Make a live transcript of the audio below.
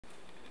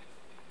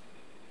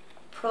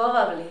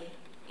Probably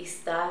is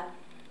that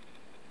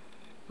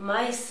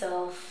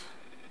myself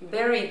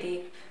very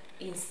deep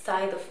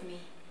inside of me,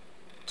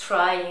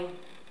 trying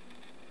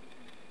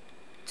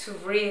to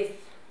breathe,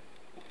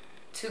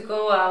 to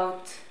go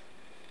out,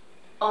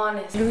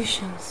 honest.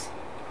 Illusions.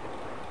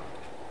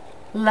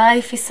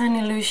 Life is an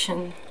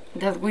illusion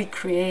that we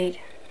create.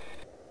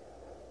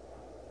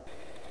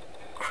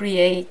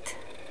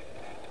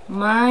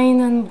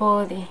 Mind and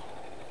body,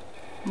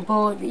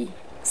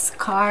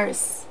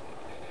 scars.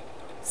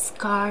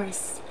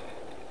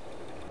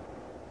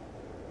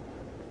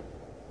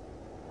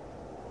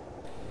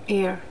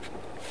 Air.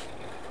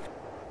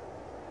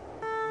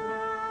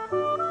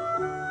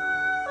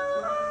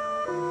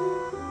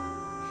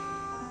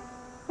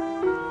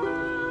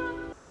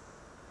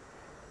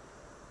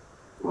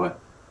 What?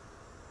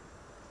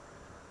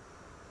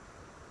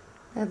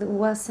 That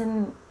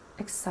wasn't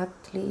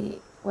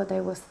exactly what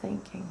I was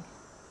thinking.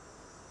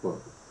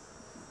 What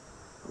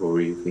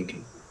were you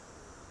thinking?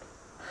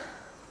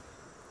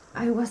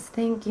 I was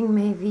thinking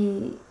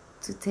maybe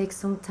to take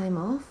some time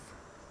off.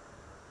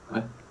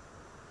 What?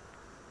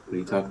 What are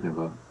you talking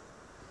about?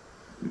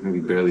 We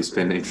barely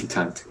spend any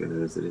time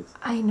together as it is.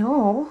 I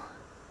know,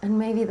 and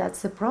maybe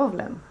that's the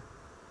problem.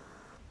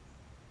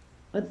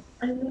 But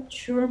I'm not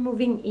sure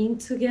moving in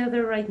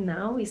together right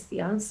now is the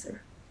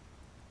answer.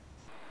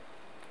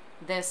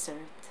 Desert,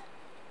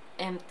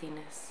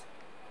 emptiness.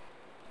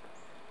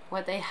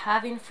 What I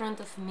have in front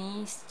of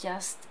me is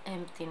just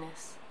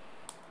emptiness.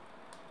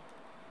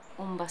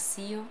 Un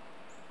vacío,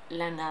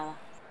 la nada.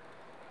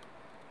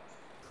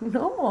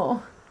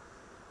 No.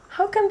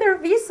 How can there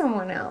be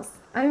someone else?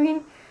 I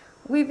mean,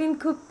 we've been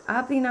cooped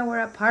up in our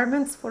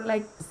apartments for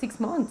like 6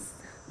 months.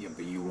 Yeah,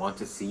 but you want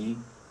to see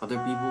other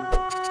people?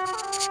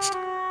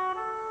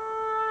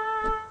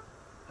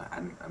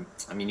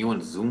 I mean, you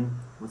want to Zoom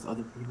with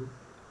other people?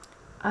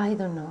 I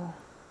don't know.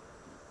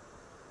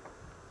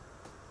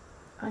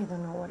 I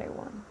don't know what I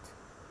want.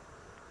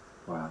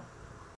 Wow.